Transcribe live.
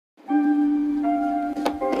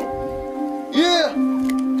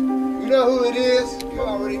know who it is? You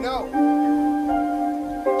already know.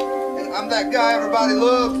 And I'm that guy everybody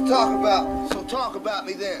loves to talk about. So talk about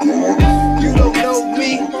me then. You don't know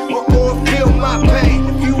me or feel my pain.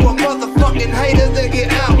 If you a motherfucking hater, then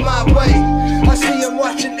get out my way. I see him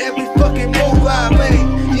watching every fucking move I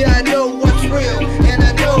make. Yeah, I know what's real and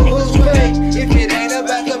I know who's fake. If it ain't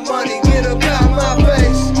about the money, get about my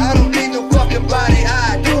face. I don't need no fucking body.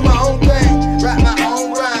 I do my own thing. Write my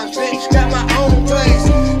own rhymes, bitch. Got my own place.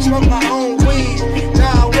 Smoke my own weed.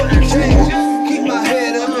 Nah, I wouldn't change. Keep my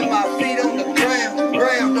head up and my feet on the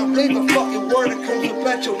ground. Don't leave a fucking word that comes up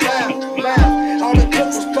at your mouth. All it took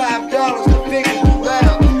was $5 to figure you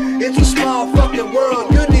out. It's a small fucking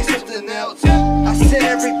world. You need something else. I sin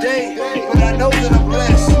every day, but I know that I'm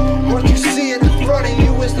blessed. What you see in front of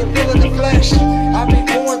you is the real in the flesh. I be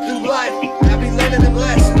going through life. I be learning them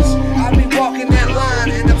lessons. I be walking that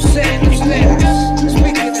line and I'm saying them standards.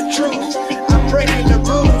 Speaking the truth, I'm breaking the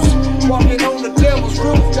rules. Walking on the devil's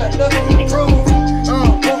roof, got nothing to prove.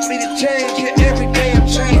 Want me to change, yeah, every day I'm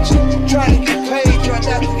changing. Try to get paid, try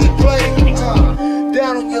not to get played.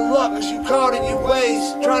 Down on your luck, cause you caught in your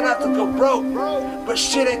ways. Try not to go broke, but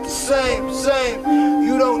shit ain't the same.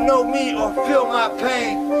 You don't know me or feel my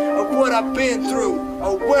pain, or what I've been through,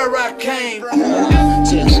 or where I came.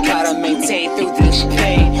 Just gotta maintain through this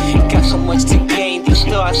pain. Got so much to gain, these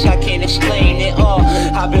thoughts I can't explain it all.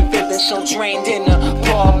 I've been feeling so drained in the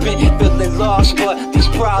ball, been feeling lost, but these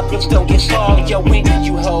problems don't get solved. Yo, when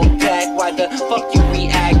you hold back, why the fuck you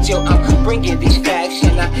react? Yo, I'm bringing these facts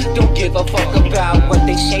and I don't give a fuck about what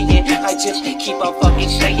they saying. I just keep on fucking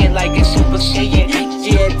saying like a Super Saiyan.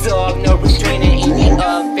 Yeah, dog, no restraining any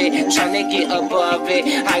of it. Trying to get above it,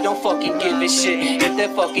 I don't fucking give a shit. If they're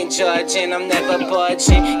fucking judging, I'm never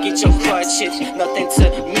budging. Get your crutches, nothing to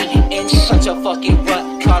me in such a fucking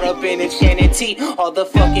rut. Caught up in insanity, all the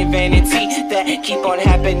fucking vanity that keep on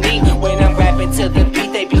happening. When I'm rapping to the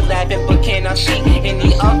beat, they be laughing, but can I see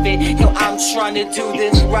any of it? Yo, I'm trying to do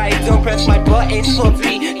this right. Don't press my buttons for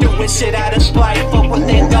me, doing shit out of spite. Fuck what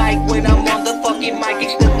they like when I'm on the fucking mic.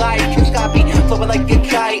 It's the light, cause I be flowing like a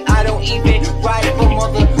kite. I don't even write, but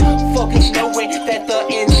motherfuckers knowing that the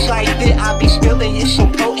insight that I be spilling is so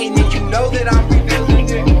potent, and you know that I'm revealing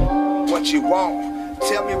it. What you want?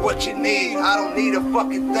 Tell me what you need. I don't need a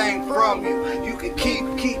fucking thing from you. You can keep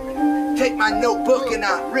it. Take my notebook and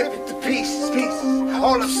I rip it to pieces.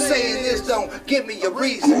 All I'm saying is don't give me a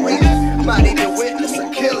reason. Might even witness a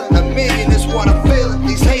killing. A million is what I'm feeling.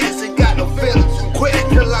 These haters ain't got no feelings. Quit it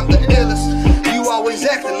till I'm the illest. You always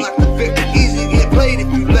acting like the victim. Easy to get played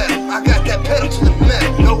if you let them. I got that pedal to the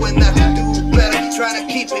metal, knowing that I do better. Trying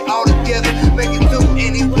to keep it all together, make it through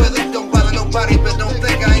any weather. Don't bother nobody, but don't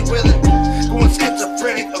think I ain't willing. Going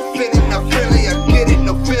schizophrenic, offended, not friendly. I get it,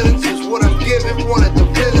 no feelings is what I'm giving. Wanted the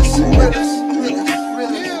realest.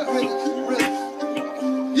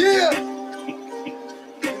 Yeah.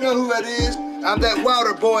 You know who that is? I'm that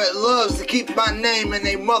water boy that loves to keep my name in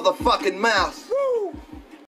their motherfucking mouth.